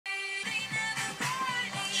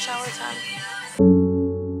shower time.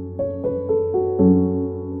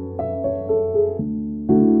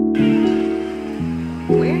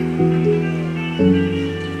 Where?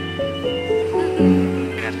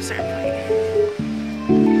 Got a certain point.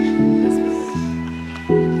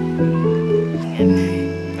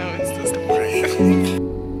 No, it's just right.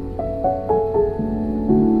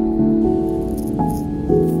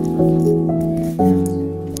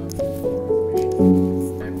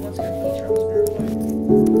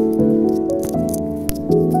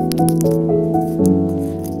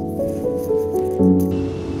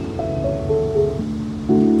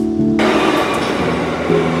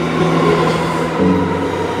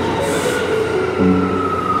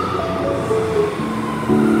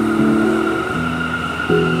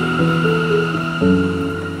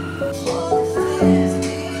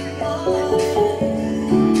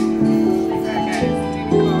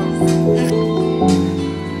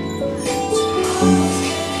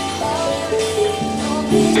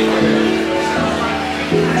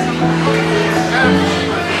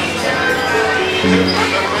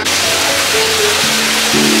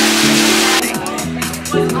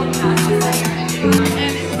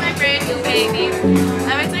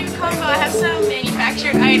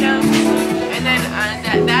 Manufactured items, and then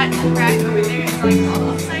that rack over there is like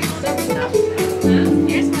all upcycled and stuff.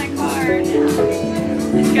 Here's my card.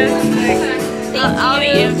 This goes to like all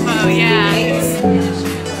the info, yeah.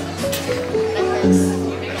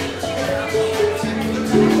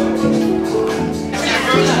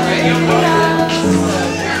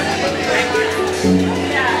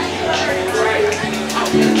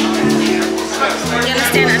 You gonna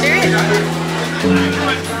stand under it?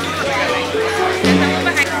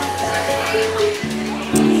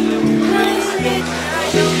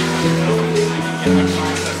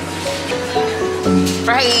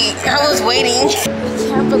 Right, I was waiting. I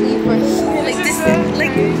can't believe we're here. Like this is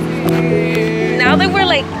like now that we're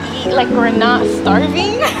like we're not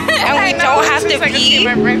starving and we don't have to pee.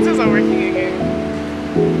 My brain cells are working again.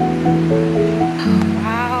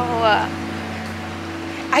 Wow.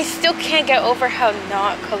 I still can't get over how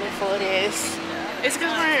not colorful it is. It's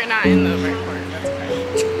because we're not in the right part. That's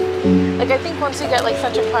okay. Like I think once you get like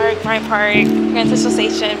Central Park, Bryant Park, Grand Central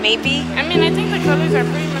Station, maybe. I mean, I think the colors are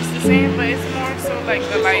pretty much the same, but it's more so like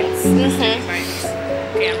the lights. Mm-hmm. Lights.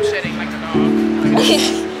 Okay, I'm shedding like a dog.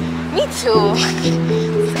 Me too.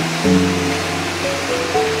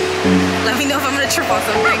 Let me know if I'm gonna trip on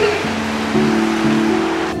something.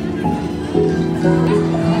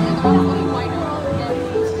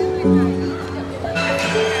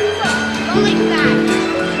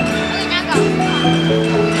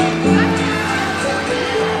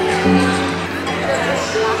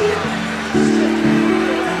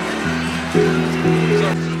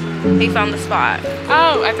 They found the spot.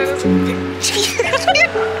 Oh, I thought it was.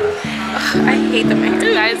 I hate them here.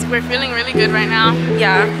 Guys, we're feeling really good right now.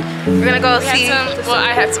 Yeah. We're gonna go see.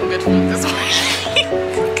 I had some good food this morning.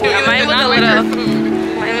 Yeah, mine was a little.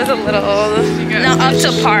 Mine was a little. Not up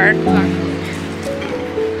to par.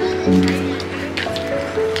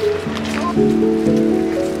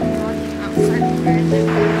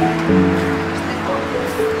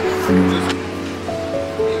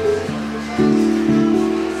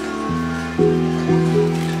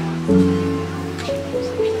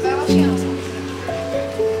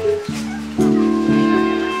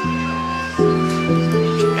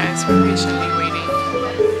 Guys, we're patiently waiting.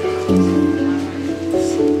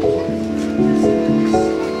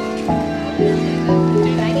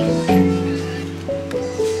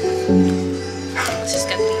 Let's just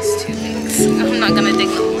get these two things. I'm not gonna dig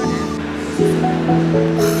no more.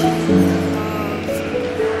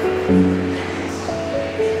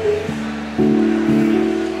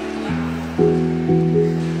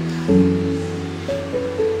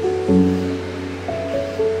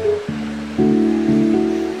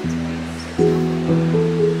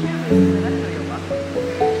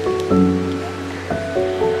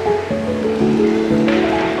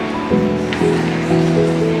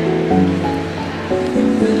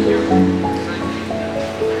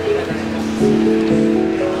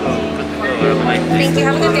 Thank you.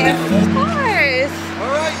 Have a good day. Of course.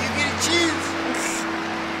 All right, you get to choose.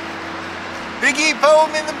 Big E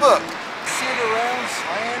poem in the book. Sit around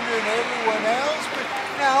slandering everyone else, but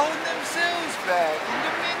now hold themselves back and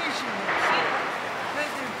diminishing themselves. Let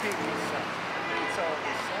them pick this up. It's all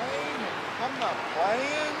the same. I'm not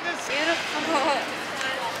playing. This Beautiful.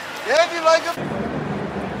 Yeah, if you like a.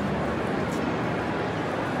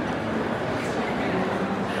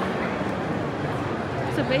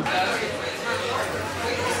 So basically.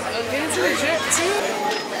 It's legit too.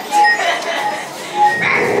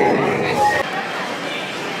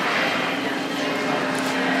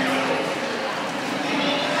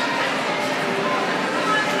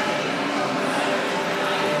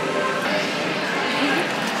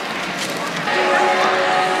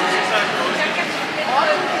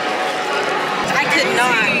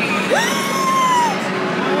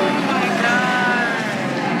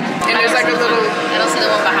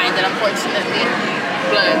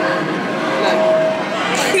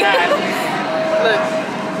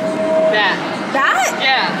 That. That?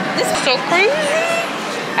 Yeah. This is so crazy.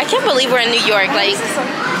 I can't believe we're in New York. Like,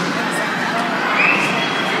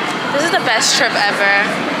 this is the best trip ever.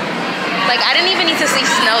 Like, I didn't even need to see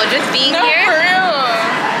snow. Just being here. For real.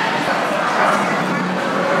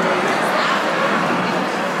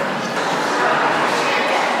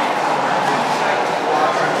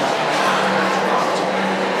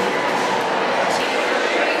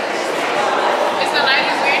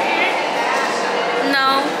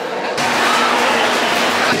 No.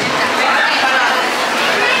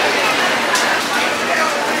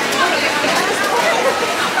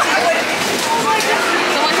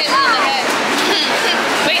 Someone hit me in the head.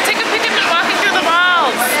 Wait, take a picture of me walking through the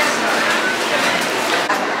walls.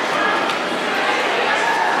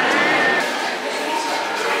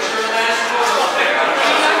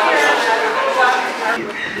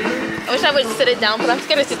 I wish I would sit it down, but I'm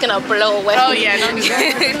scared it's just gonna blow away. Oh yeah, don't do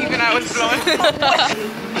that. Even I was blowing.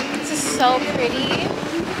 This is so pretty.